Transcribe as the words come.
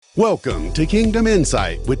Welcome to Kingdom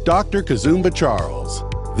Insight with Dr. Kazumba Charles.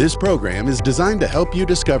 This program is designed to help you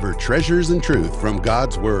discover treasures and truth from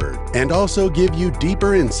God's Word and also give you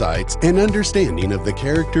deeper insights and understanding of the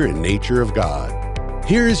character and nature of God.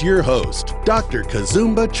 Here is your host, Dr.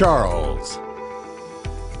 Kazumba Charles.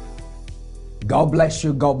 God bless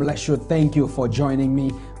you. God bless you. Thank you for joining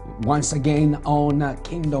me once again on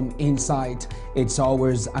Kingdom Insight. It's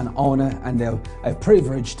always an honor and a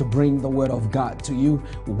privilege to bring the Word of God to you.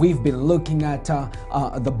 We've been looking at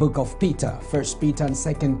the book of Peter, 1 Peter and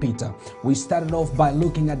 2 Peter. We started off by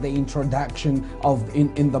looking at the introduction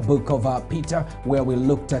in the book of Peter, where we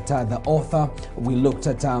looked at the author, we looked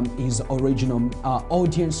at his original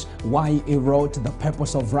audience, why he wrote, the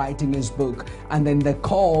purpose of writing his book, and then the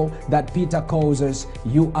call that Peter calls us,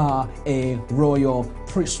 you are a royal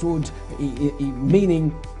priesthood,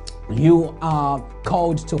 meaning you are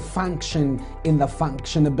called to function in the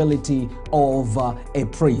functionability of a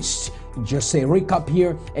priest. Just a recap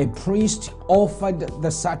here, a priest offered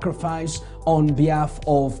the sacrifice on behalf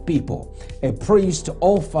of people. A priest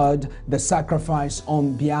offered the sacrifice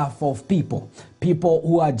on behalf of people. People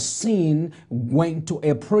who had sinned went to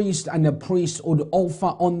a priest, and the priest would offer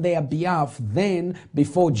on their behalf. Then,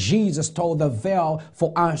 before Jesus tore the veil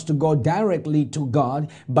for us to go directly to God,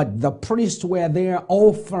 but the priests were there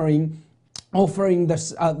offering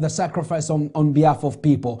the sacrifice on behalf of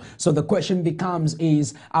people. So the question becomes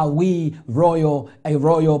are we a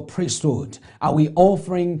royal priesthood? Are we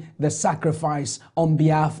offering the sacrifice on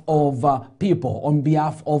behalf of people, on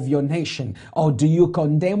behalf of your nation? Or do you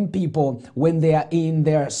condemn people when they are in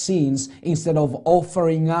their sins instead of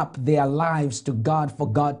offering up their lives to God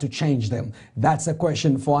for God to change them? That's a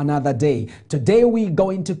question for another day. Today we're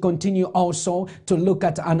going to continue also to look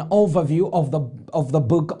at an overview of the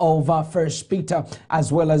book of 1 Peter,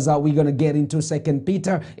 as well as we're going to get into 2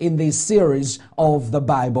 Peter in this series of the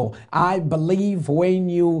Bible. I believe when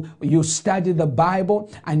you study the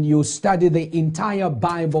Bible and you study the entire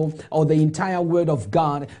Bible or the entire Word of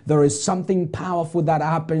God, there is something powerful that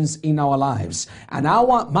happens in our lives. And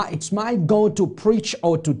it's my goal to preach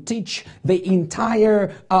or to teach the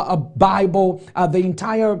entire Bible, the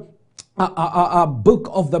entire a book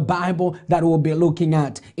of the Bible that we'll be looking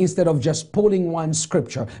at, instead of just pulling one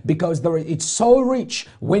scripture, because it's so rich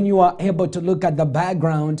when you are able to look at the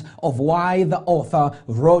background of why the author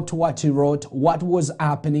wrote what he wrote, what was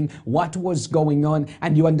happening, what was going on,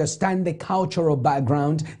 and you understand the cultural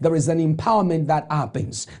background. There is an empowerment that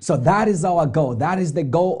happens. So that is our goal. That is the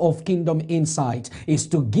goal of Kingdom Insight, is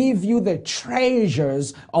to give you the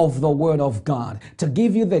treasures of the Word of God, to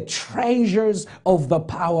give you the treasures of the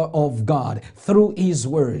power of God through His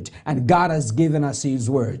Word. And God has given us His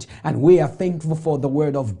Word, and we are thankful for the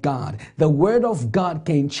Word of God. The Word of God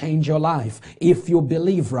can change your life if you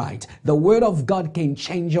believe right. The Word of God can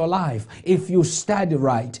change your life if you study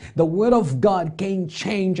right. The Word of God can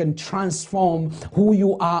change and transform who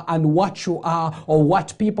you are and what you are, or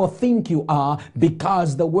what people think you are,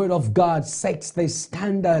 because the Word of God sets the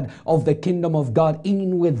standard of the kingdom of God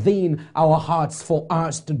in within our hearts for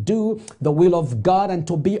us to do the will of God and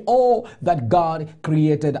to be all that God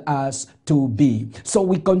created us to be. So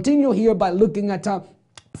we continue here by looking at 1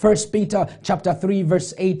 Peter chapter 3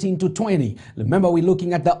 verse 18 to 20. Remember, we're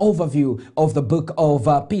looking at the overview of the book of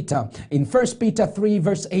Peter. In 1 Peter 3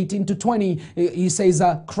 verse 18 to 20, he says,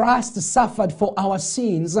 Christ suffered for our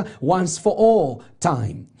sins once for all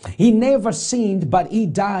time. He never sinned, but He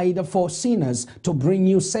died for sinners to bring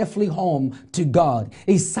you safely home to God.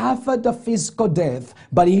 He suffered a physical death,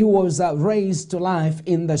 but He was raised to life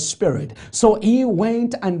in the Spirit. So He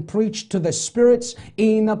went and preached to the spirits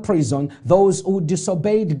in prison, those who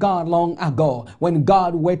disobeyed God long ago, when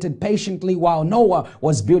God waited patiently while Noah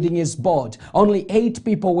was building his boat. Only 8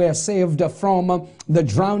 people were saved from the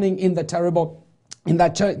drowning in that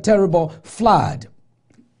terrible flood.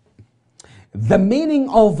 The meaning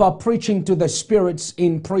of preaching to the spirits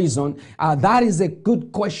in prison, that is a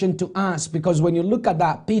good question to ask, because when you look at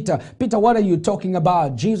that, Peter, what are you talking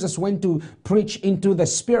about? Jesus went to preach into the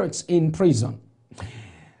spirits in prison.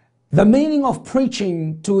 The meaning of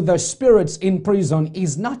preaching to the spirits in prison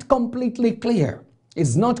is not completely clear.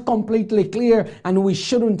 It's not completely clear, and we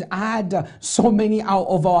shouldn't add so many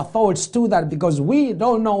of our thoughts to that, because we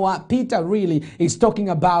don't know what Peter really is talking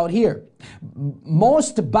about here.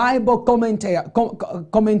 Most Bible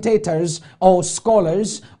commentators or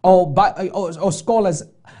scholars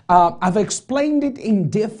I've explained it in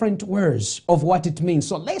different words of what it means.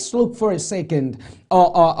 So let's look for a second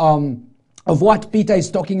of what Peter is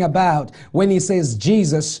talking about when he says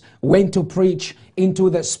Jesus went to preach into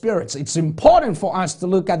the spirits. It's important for us to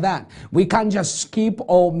look at that. We can't just skip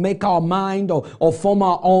or make our mind or form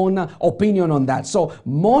our own opinion on that. So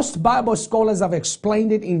most Bible scholars have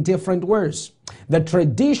explained it in different words. The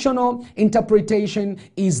traditional interpretation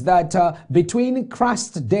is that between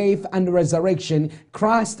Christ's death and resurrection,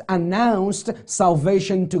 Christ announced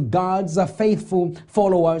salvation to God's faithful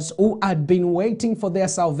followers who had been waiting for their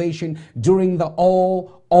salvation during the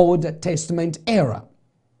Old Testament era.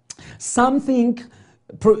 Some think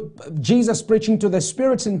Jesus preaching to the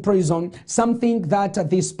spirits in prison. Some think that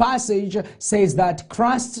this passage says that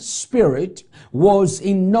Christ's spirit was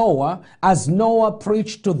in Noah as Noah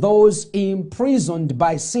preached to those imprisoned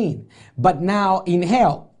by sin, but now in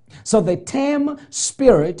hell. So the term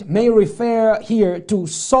spirit may refer here to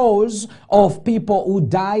souls of people who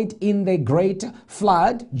died in the great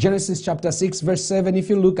flood, Genesis chapter 6 verse 7, if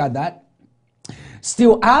you look at that.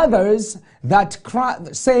 Still others that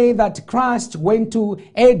say that Christ went to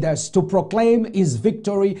Hades to proclaim his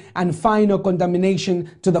victory and final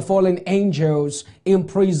condemnation to the fallen angels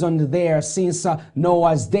imprisoned there since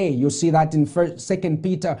Noah's day. You see that in 2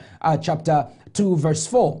 Peter chapter 2 verse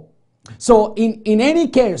 4. So in any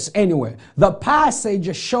case, anyway, the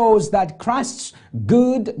passage shows that Christ's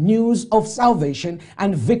good news of salvation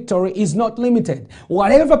and victory is not limited.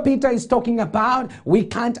 Whatever Peter is talking about, we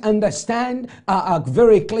can't understand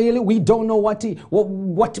very clearly. We don't know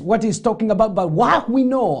what he's talking about, but what we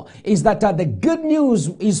know is that the good news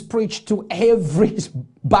is preached to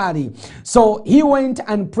everybody. So he went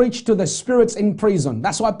and preached to the spirits in prison.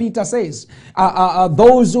 That's what Peter says.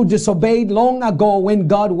 Those who disobeyed long ago when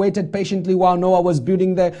God waited patiently while Noah was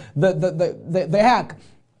building the ark.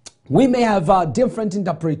 We may have a different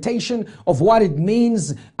interpretation of what it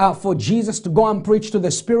means for Jesus to go and preach to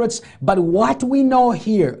the spirits. But what we know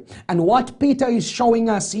here and what Peter is showing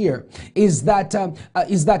us here is that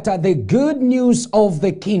the good news of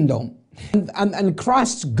the kingdom and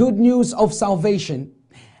Christ's good news of salvation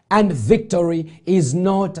and victory is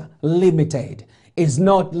not limited. Is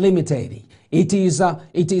not limited. It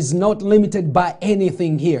is not limited by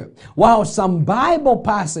anything here. While some Bible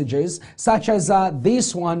passages, such as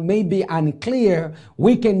this one, may be unclear,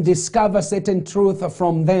 we can discover certain truth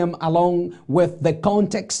from them along with the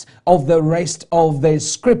context of the rest of the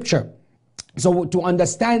scripture. So to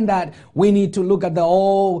understand that, we need to look at the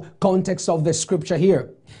whole context of the scripture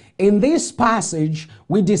here. In this passage,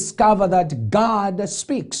 we discover that God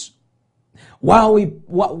speaks. While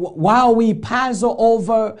we puzzle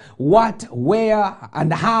over what, where,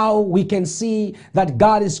 and how, we can see that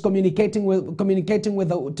God is communicating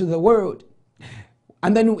to the world.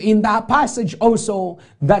 And then in that passage also,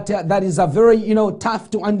 that is a very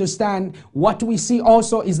tough to understand. What we see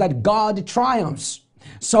also is that God triumphs.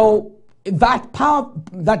 So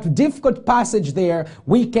that difficult passage there,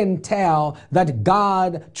 we can tell that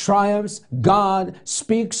God triumphs, God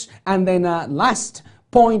speaks, and then last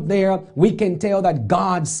point there, we can tell that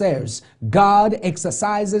God saves. God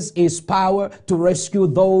exercises his power to rescue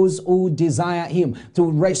those who desire him.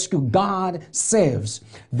 To rescue, God saves.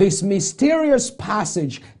 This mysterious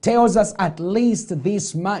passage tells us at least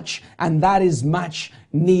this much, and that is much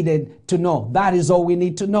needed to know. That is all we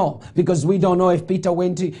need to know, because we don't know if Peter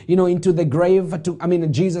went into the grave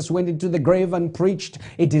Jesus went into the grave and preached.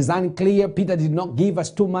 It is unclear. Peter did not give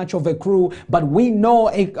us too much of a clue, but we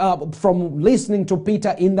know from listening to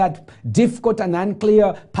Peter in that difficult and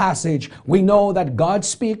unclear passage, we know that God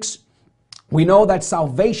speaks. We know that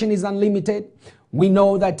salvation is unlimited. We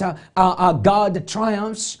know that God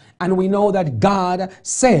triumphs, and we know that God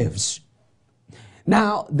saves.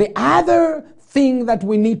 Now, the other thing that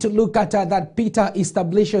we need to look at that Peter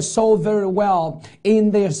establishes so very well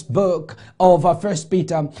in this book of 1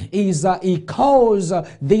 Peter is he calls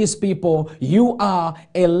these people, you are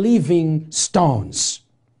a living stones.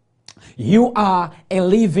 You are a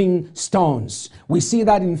living stones. We see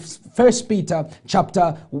that in 1 Peter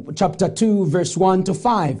chapter 2 verse 1 to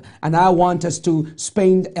 5. And I want us to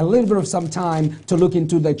spend a little bit of some time to look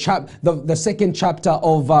into the second chapter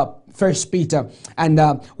of 1 Peter and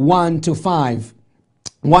 1 to 5.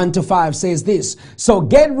 1 to 5 says this: so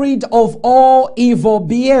get rid of all evil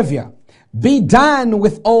behavior. Be done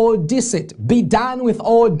with all deceit. Be done with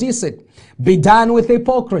all deceit. Be done with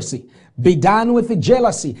hypocrisy. Be done with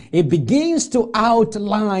jealousy. It begins to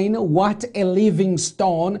outline what a living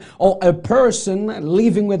stone or a person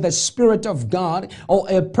living with the Spirit of God or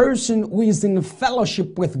a person who is in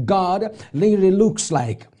fellowship with God really looks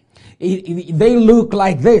like. They look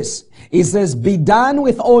like this. It says, be done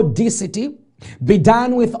with all deceit. Be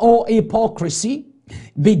done with all hypocrisy.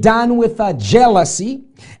 Be done with jealousy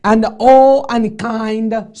and all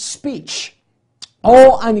unkind speech.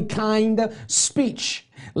 All unkind speech.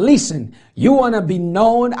 Listen, you want to be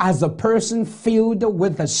known as a person filled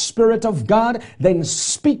with the Spirit of God, then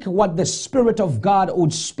speak what the Spirit of God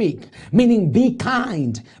would speak. Meaning, be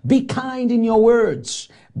kind. Be kind in your words.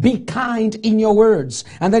 Be kind in your words.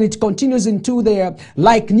 And then it continues into there,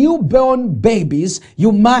 like newborn babies,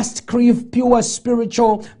 you must crave pure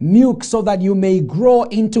spiritual milk so that you may grow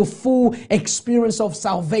into full experience of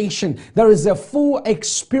salvation. There is a full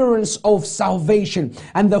experience of salvation.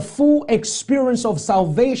 And the full experience of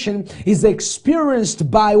salvation is experienced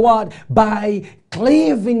by what? By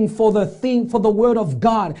craving for the word of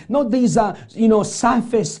God. Not these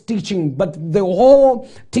surface teaching, but the whole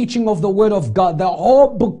teaching of the word of God, the whole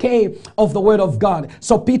bouquet of the word of God.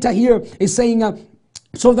 So Peter here is saying,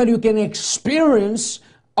 so that you can experience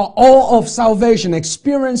all of salvation,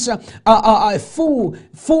 experience a full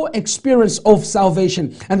experience of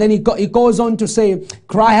salvation. And then he goes on to say,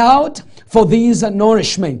 cry out for these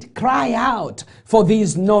nourishment. Cry out for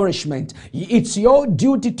these nourishment. It's your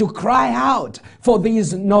duty to cry out for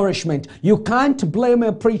these nourishment. You can't blame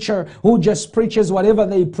a preacher who just preaches whatever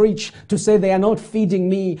they preach to say they are not feeding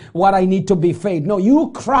me what I need to be fed. No,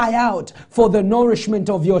 you cry out for the nourishment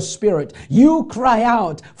of your spirit. You cry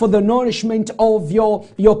out for the nourishment of your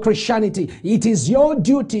Christianity. It is your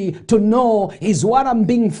duty to know, is what I'm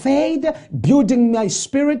being fed building my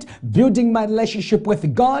spirit, building my relationship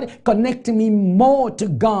with God, connecting me more to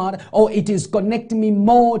God, or it is connecting me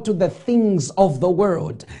more to the things of the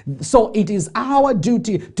world. So it is our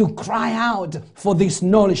duty to cry out for this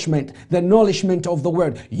nourishment, the nourishment of the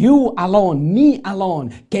word. You alone, me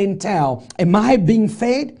alone can tell, am I being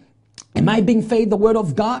fed? Am I being fed the word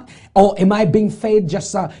of God? Or am I being fed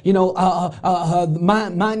just, man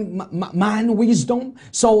wisdom?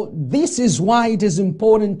 So this is why it is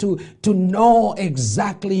important to know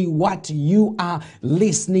exactly what you are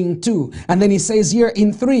listening to. And then he says here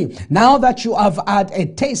in 3, now that you have had a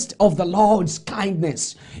taste of the Lord's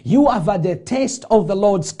kindness, you have had a taste of the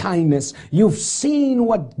Lord's kindness. You've seen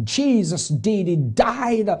what Jesus did. He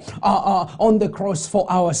died on the cross for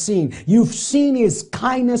our sin. You've seen his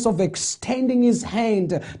kindness of extending his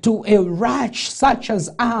hand to a wretch such as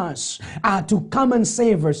us to come and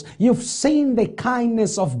save us. You've seen the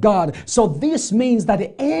kindness of God. So this means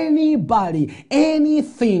that anybody,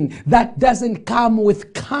 anything that doesn't come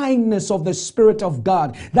with kindness of the Spirit of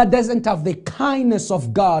God, that doesn't have the kindness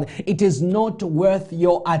of God, it is not worth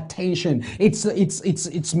your attention.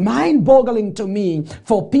 It's mind-boggling to me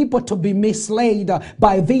for people to be misled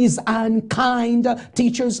by these unkind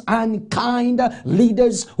teachers, unkind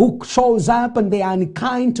leaders who shows up and they are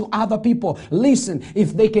unkind to other people. Listen,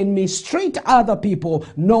 if they can mistreat other people,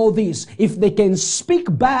 know this. If they can speak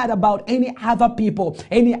bad about any other people,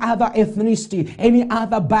 any other ethnicity, any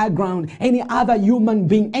other background, any other human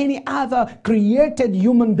being, any other created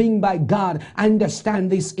human being by God,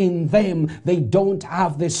 understand this: in them, they don't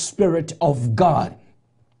have the Spirit of God.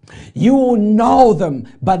 You know them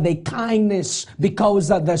by the kindness, because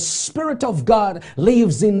the Spirit of God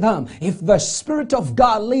lives in them. If the Spirit of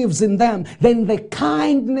God lives in them, then the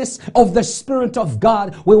kindness of the Spirit of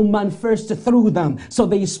God will manifest through them. So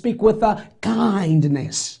they speak with a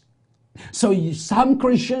kindness. So some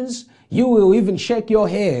Christians, you will even shake your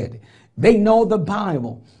head. They know the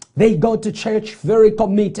Bible. They go to church very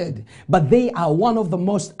committed, but they are one of the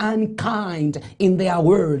most unkind in their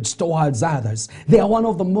words towards others. They are one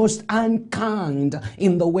of the most unkind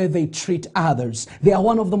in the way they treat others. They are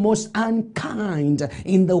one of the most unkind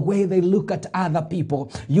in the way they look at other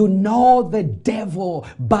people. You know the devil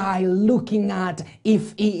by looking at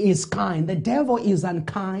if he is kind. The devil is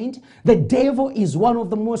unkind. The devil is one of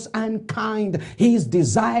the most unkind. His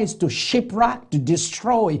desires to shipwreck, to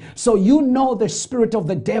destroy. So you know the spirit of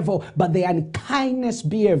the devil but the unkindness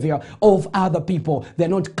behavior of other people. They're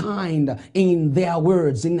not kind in their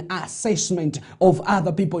words, in assessment of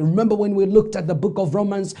other people. Remember when we looked at the book of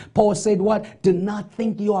Romans, Paul said what? Do not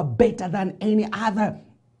think you are better than any other.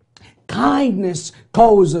 Kindness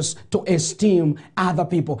causes to esteem other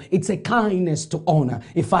people. It's a kindness to honor.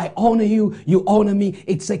 If I honor you, you honor me.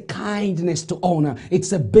 It's a kindness to honor.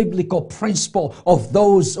 It's a biblical principle of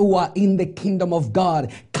those who are in the kingdom of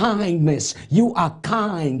God. Kindness. You are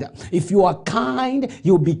kind. If you are kind,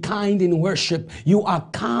 you'll be kind in worship. You are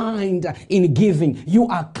kind in giving. You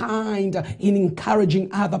are kind in encouraging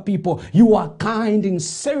other people. You are kind in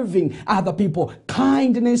serving other people.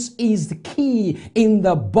 Kindness is the key in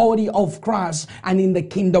the body of Christ and in the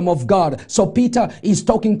kingdom of God. So Peter is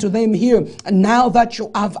talking to them here. Now that you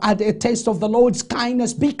have had a taste of the Lord's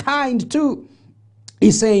kindness, be kind too.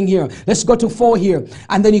 He's saying here, let's go to 4 here.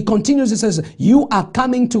 And then he continues, he says, you are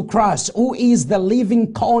coming to Christ, who is the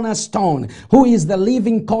living cornerstone, who is the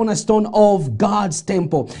living cornerstone of God's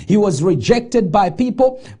temple. He was rejected by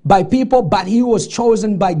people, but he was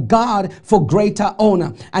chosen by God for greater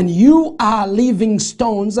honor. And you are living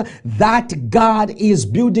stones that God is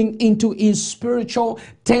building into his spiritual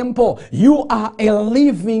temple. You are a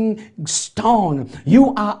living stone.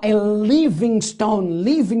 You are a living stone,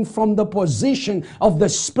 living from the position of the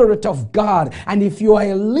Spirit of God. And if you are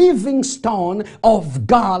a living stone of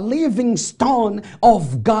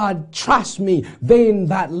God, trust me, then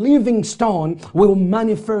that living stone will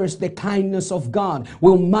manifest the kindness of God,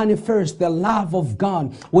 will manifest the love of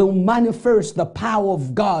God, will manifest the power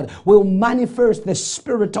of God, will manifest the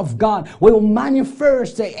Spirit of God, will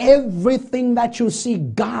manifest everything that you see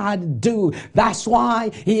God do. That's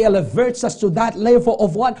why he elevates us to that level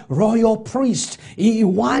of what? Royal priest. He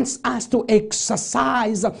wants us to exercise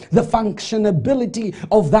the functionability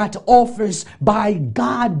of that office by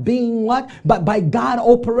God being what? But by God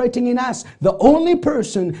operating in us. The only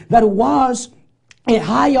person that was a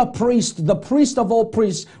higher priest, the priest of all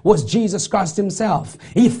priests, was Jesus Christ himself.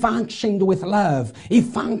 He functioned with love. He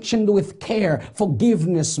functioned with care,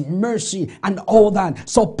 forgiveness, mercy, and all that.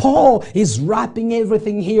 So Paul is wrapping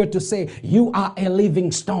everything here to say, you are a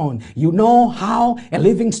living stone. You know how a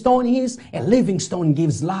living stone is? A living stone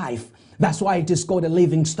gives life. That's why it is called a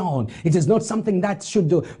living stone. It is not something that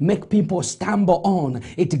should make people stumble on.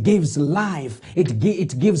 It gives life. It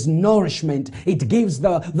gives nourishment. It gives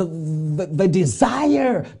the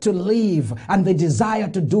desire to live and the desire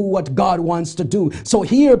to do what God wants to do. So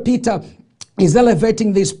here Peter is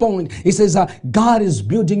elevating this point. He says, God is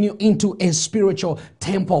building you into a spiritual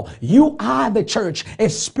temple. You are the church,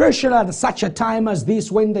 especially at such a time as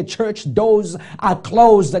this when the church doors are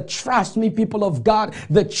closed. Trust me, people of God,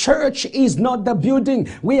 the church is not the building.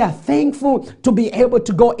 We are thankful to be able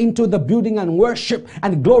to go into the building and worship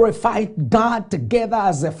and glorify God together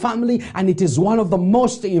as a family. And it is one of the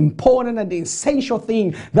most important and essential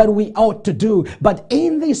things that we ought to do. But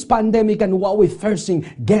in this pandemic and what we're facing,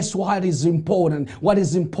 guess what is important? What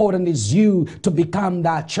is important is you to become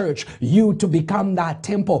that church, you to become that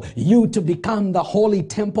temple, you to become the holy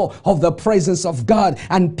temple of the presence of God.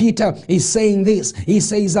 And Peter is saying this. He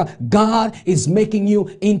says, God is making you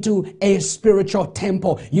into a spiritual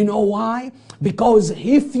temple. You know why? Because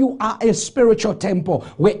if you are a spiritual temple,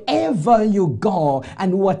 wherever you go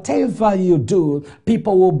and whatever you do,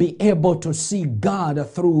 people will be able to see God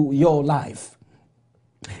through your life.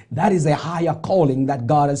 That is a higher calling that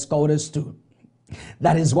God has called us to.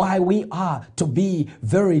 That is why we are to be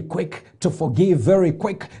very quick to forgive, very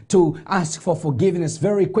quick to ask for forgiveness,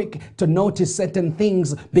 very quick to notice certain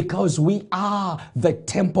things, because we are the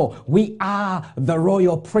temple. We are the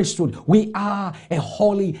royal priesthood. We are a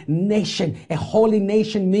holy nation. A holy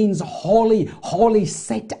nation means holy,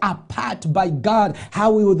 set apart by God.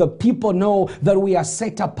 How will the people know that we are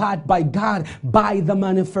set apart by God? By the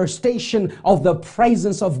manifestation of the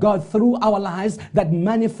presence of God through our lives, that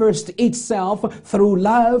manifests itself through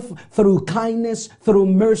love, through kindness, through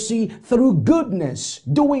mercy, through goodness,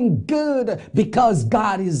 doing good because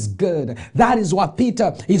God is good. That is what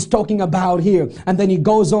Peter is talking about here. And then he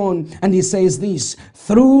goes on and he says this,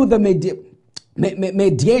 through the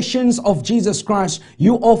mediations of Jesus Christ,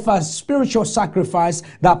 you offer spiritual sacrifice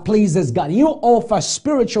that pleases God. You offer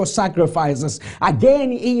spiritual sacrifices.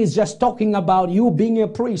 Again, he is just talking about you being a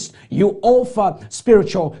priest. You offer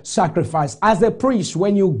spiritual sacrifice. As a priest,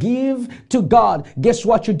 when you give to God, guess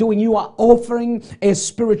what you're doing? You are offering a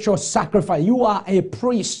spiritual sacrifice. You are a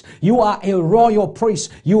priest. You are a royal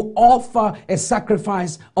priest. You offer a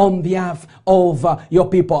sacrifice on behalf of your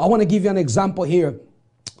people. I want to give you an example here.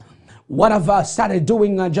 What I've started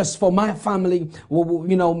doing just for my family,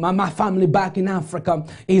 you know, my family back in Africa,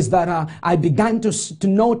 is that I began to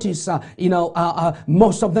notice,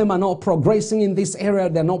 most of them are not progressing in this area.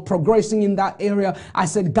 They're not progressing in that area. I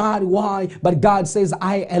said, God, why? But God says,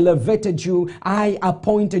 I elevated you. I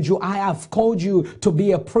appointed you. I have called you to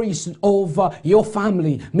be a priest over your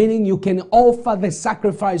family, meaning you can offer the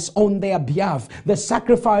sacrifice on their behalf. The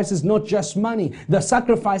sacrifice is not just money. The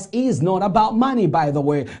sacrifice is not about money, by the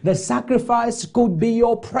way. The sacrifice could be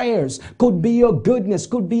your prayers, could be your goodness,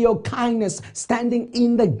 could be your kindness, standing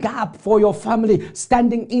in the gap for your family,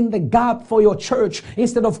 standing in the gap for your church.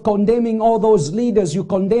 Instead of condemning all those leaders you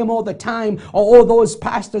condemn all the time, or all those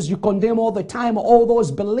pastors you condemn all the time, or all those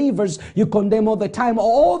believers you condemn all the time, or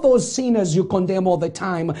all those sinners you condemn all the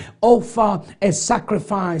time, offer a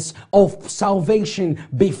sacrifice of salvation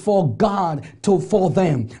before God for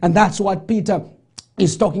them. And that's what Peter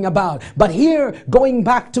is talking about. But here, going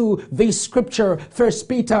back to this scripture, 1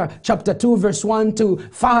 Peter chapter 2 verse 1 to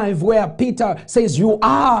 5, where Peter says you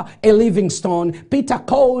are a living stone, Peter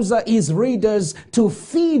calls his readers to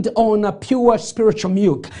feed on a pure spiritual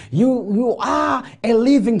milk. You are a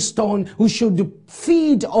living stone who should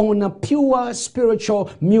feed on a pure spiritual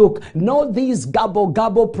milk, not these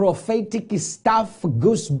gobble prophetic stuff,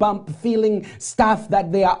 goosebump feeling stuff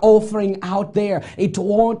that they are offering out there. It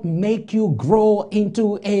won't make you grow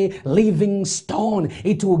into a living stone.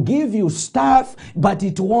 It will give you stuff, but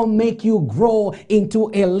it won't make you grow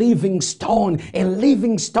into a living stone. A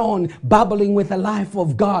living stone bubbling with the life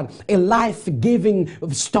of God, a life-giving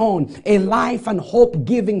stone, a life and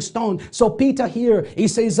hope-giving stone. So Peter here, he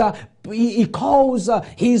says, he calls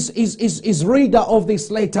his reader of this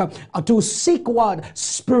letter to seek what?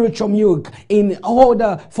 Spiritual milk, in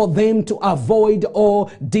order for them to avoid all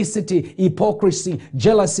audacity, hypocrisy,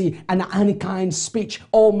 jealousy, and unkind speech.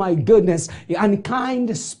 Oh my goodness,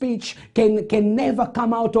 unkind speech can never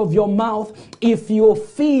come out of your mouth if you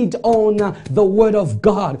feed on the word of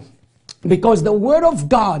God, because the word of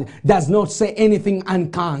God does not say anything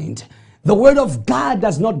unkind. The word of God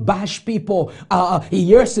does not bash people.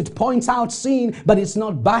 Yes, it points out sin, but it's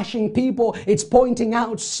not bashing people. It's pointing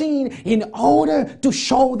out sin in order to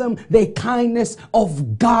show them the kindness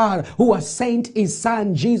of God, who has sent his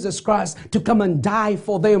son Jesus Christ to come and die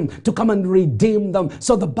for them, to come and redeem them.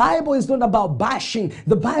 So the Bible is not about bashing.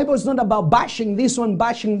 The Bible is not about bashing this one,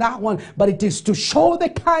 bashing that one, but it is to show the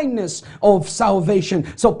kindness of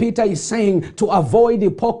salvation. So Peter is saying to avoid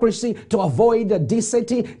hypocrisy, to avoid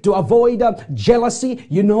audacity, to avoid jealousy.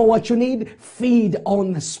 You know what you need? Feed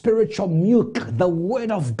on the spiritual milk, the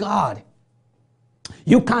word of God.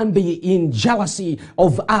 You can't be in jealousy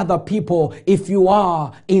of other people if you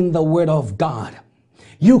are in the word of God.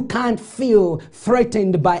 You can't feel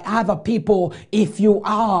threatened by other people if you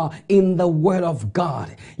are in the word of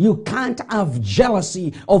God. You can't have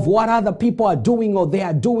jealousy of what other people are doing, or they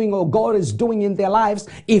are doing, or God is doing in their lives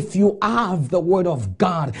if you have the word of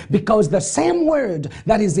God. Because the same word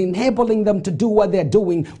that is enabling them to do what they're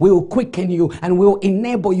doing will quicken you and will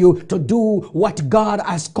enable you to do what God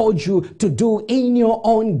has called you to do in your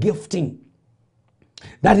own gifting.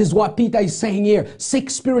 That is what Peter is saying here. Seek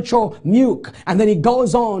spiritual milk. And then he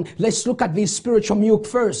goes on. Let's look at this spiritual milk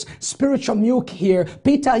first. Spiritual milk here,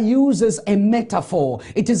 Peter uses a metaphor.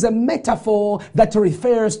 It is a metaphor that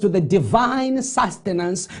refers to the divine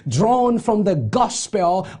sustenance drawn from the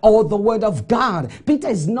gospel or the word of God. Peter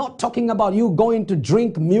is not talking about you going to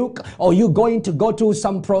drink milk, or you going to go to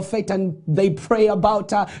some prophet and they pray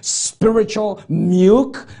about spiritual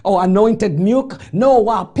milk or anointed milk. No,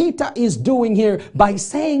 what Peter is doing here by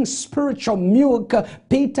saying spiritual milk,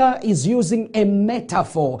 Peter is using a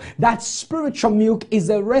metaphor. That spiritual milk is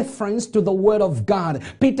a reference to the word of God.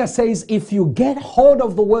 Peter says if you get hold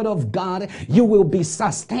of the word of God, you will be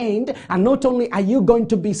sustained. And not only are you going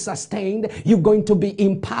to be sustained, you're going to be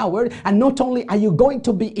empowered. And not only are you going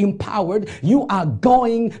to be empowered, you are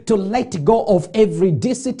going to let go of every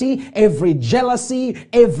audacity, every jealousy,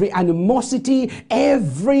 every animosity,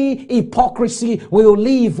 every hypocrisy will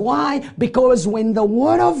leave. Why? Because when the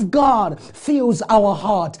word of God fills our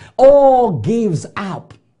heart, all gives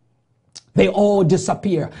up. They all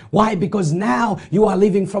disappear. Why? Because now you are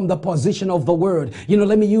living from the position of the word. You know,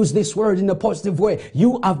 let me use this word in a positive way.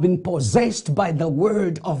 You have been possessed by the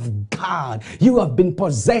word of God. You have been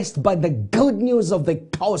possessed by the good news of the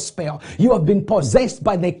gospel. You have been possessed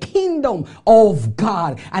by the kingdom of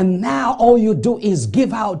God. And now all you do is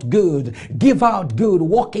give out good. Give out good.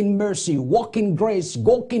 Walk in mercy. Walk in grace.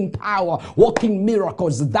 Walk in power. Walk in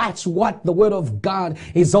miracles. That's what the word of God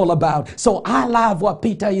is all about. So I love what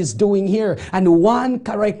Peter is doing here. And one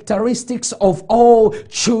characteristics of all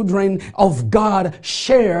children of God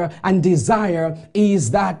share and desire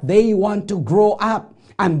is that they want to grow up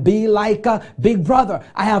and be like a big brother.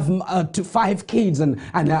 I have 5 kids, and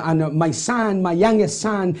my son, my youngest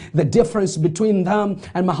son, the difference between them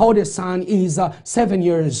and my oldest son is 7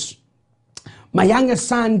 years. My youngest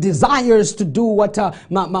son desires to do what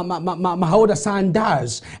my older son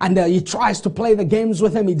does. And he tries to play the games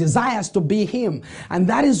with him. He desires to be him. And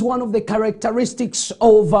that is one of the characteristics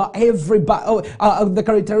of the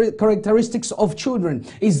characteristics of children,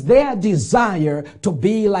 is their desire to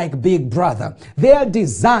be like big brother. Their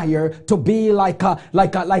desire to be like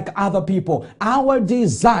other people. Our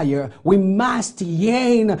desire, we must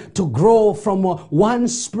yearn to grow from one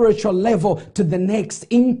spiritual level to the next.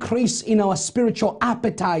 Increase in our spiritual spiritual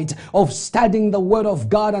appetite of studying the Word of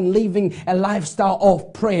God and living a lifestyle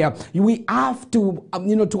of prayer. We have to,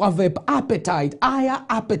 to have an appetite, higher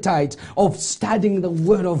appetite of studying the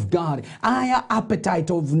Word of God, higher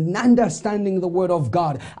appetite of understanding the Word of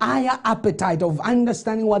God, higher appetite of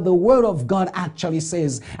understanding what the Word of God actually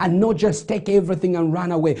says, and not just take everything and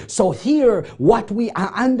run away. So here, what we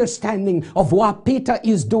are understanding of what Peter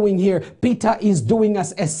is doing here, Peter is doing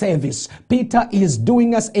us a service. Peter is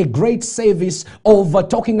doing us a great service over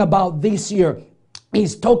talking about this year.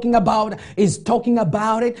 He's talking about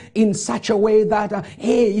it in such a way that,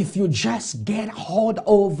 hey, if you just get hold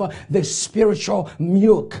of the spiritual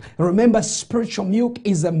milk. Remember, spiritual milk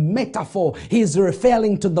is a metaphor. He's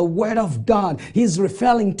referring to the Word of God. He's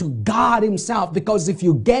referring to God himself, because if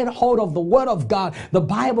you get hold of the Word of God, the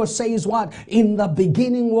Bible says what? In the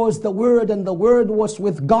beginning was the Word, and the Word was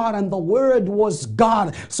with God, and the Word was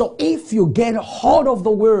God. So if you get hold of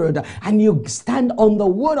the Word and you stand on the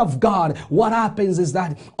Word of God, what happens is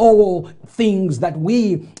that all things that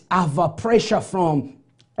we have pressure from,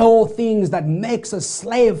 all things that makes us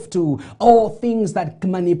slave to, all things that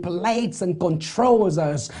manipulates and controls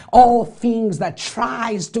us, all things that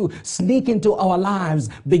tries to sneak into our lives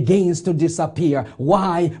begins to disappear.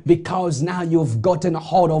 Why? Because now you've gotten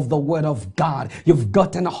hold of the Word of God. You've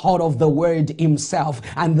gotten hold of the Word himself,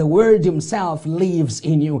 and the Word himself lives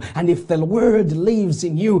in you. And if the Word lives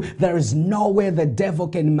in you, there is no way the devil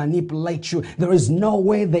can manipulate you. There is no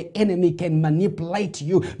way the enemy can manipulate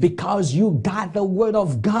you, because you got the Word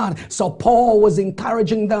of God. So Paul was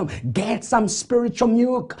encouraging them, get some spiritual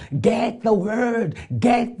milk, get the Word,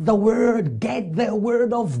 get the Word, get the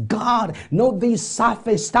Word of God. Not this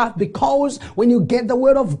surface stuff, because when you get the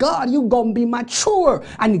Word of God, you're going to be mature,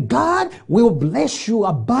 and God will bless you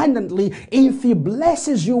abundantly. If he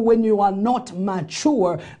blesses you when you are not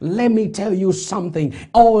mature, let me tell you something,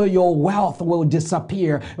 all your wealth will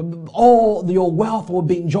disappear. All your wealth will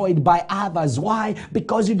be enjoyed by others. Why?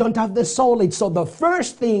 Because you don't have the solid. So the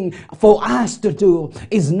first thing for us to do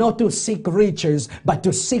is not to seek riches, but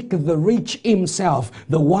to seek the rich himself,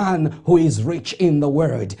 the one who is rich in the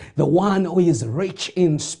Word, the one who is rich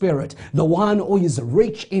in spirit, the one who is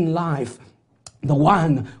rich in life, the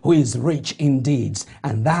one who is rich in deeds,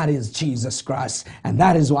 and that is Jesus Christ. And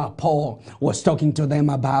that is what Paul was talking to them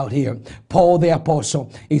about here. Paul the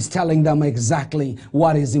apostle is telling them exactly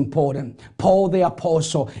what is important. Paul the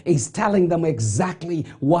apostle is telling them exactly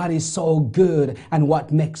what is so good, and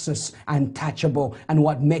what makes us untouchable, and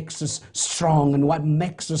what makes us strong, and what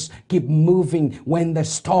makes us keep moving when the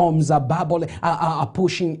storms are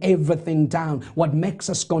pushing everything down. What makes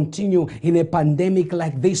us continue in a pandemic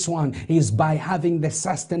like this one is by having the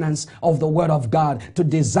sustenance of the Word of God, to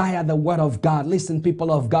desire the Word of God. Listen, people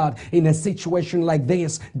of God, in a situation like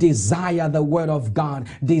this, desire the Word of God,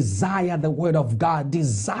 desire the Word of God,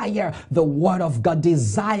 desire the Word of God,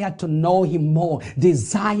 desire to know Him more,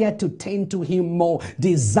 desire to tend to Him more,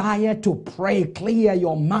 desire to pray, clear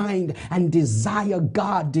your mind, and desire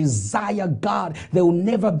God, desire God. There will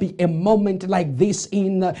never be a moment like this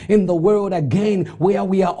in the world again, where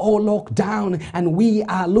we are all locked down and we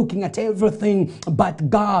are looking at everything but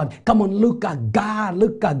God. Come on, look at God,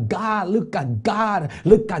 look at God, look at God,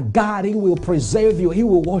 look at God. He will preserve you. He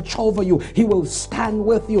will watch over you. He will stand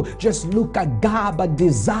with you. Just look at God, but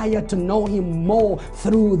desire to know Him more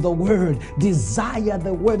through the Word. Desire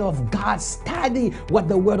the Word of God. Study what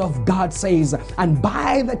the Word of God says. And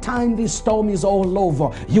by the time this storm is all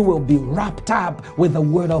over, you will be wrapped up with the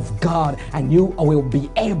Word of God, and you will be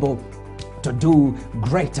able to do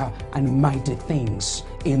greater and mighty things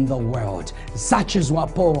in the world. Such is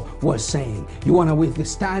what Paul was saying. You want to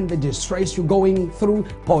withstand the distress you're going through?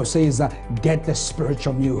 Paul says, get the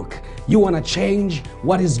spiritual milk. You want to change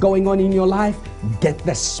what is going on in your life? Get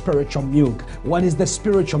the spiritual milk. What is the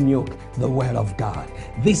spiritual milk? The Word of God.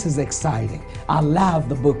 This is exciting. I love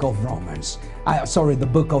the book of Romans. The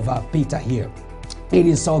book of Peter here. It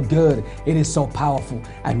is so good. It is so powerful.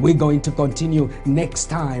 And we're going to continue next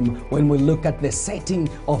time when we look at the setting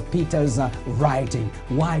of Peter's writing.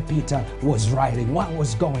 Why Peter was writing. What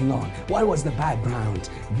was going on. What was the background.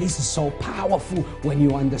 This is so powerful when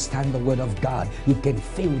you understand the Word of God. You can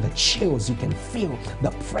feel the chills. You can feel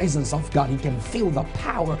the presence of God. You can feel the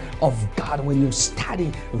power of God when you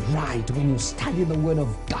study right. When you study the Word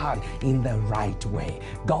of God in the right way.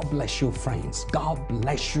 God bless you, friends. God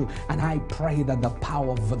bless you. And I pray that the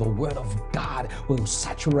power of the Word of God will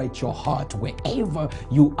saturate your heart wherever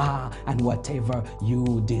you are and whatever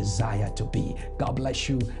you desire to be. God bless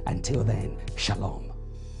you. Until then, shalom.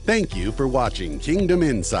 Thank you for watching Kingdom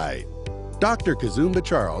Insight. Dr. Kazumba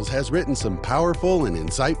Charles has written some powerful and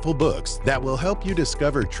insightful books that will help you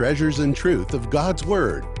discover treasures and truth of God's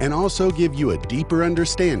Word and also give you a deeper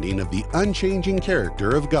understanding of the unchanging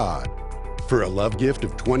character of God. For a love gift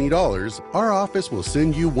of $20, our office will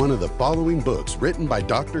send you one of the following books written by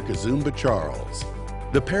Dr. Kazumba Charles: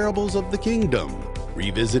 The Parables of the Kingdom,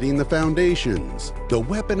 Revisiting the Foundations, The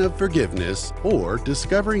Weapon of Forgiveness, or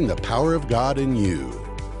Discovering the Power of God in You.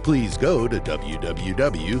 Please go to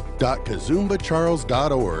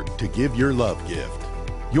www.kazumbacharles.org to give your love gift.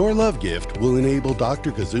 Your love gift will enable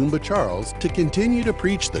Dr. Kazumba Charles to continue to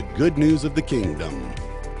preach the good news of the kingdom.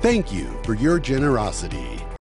 Thank you for your generosity.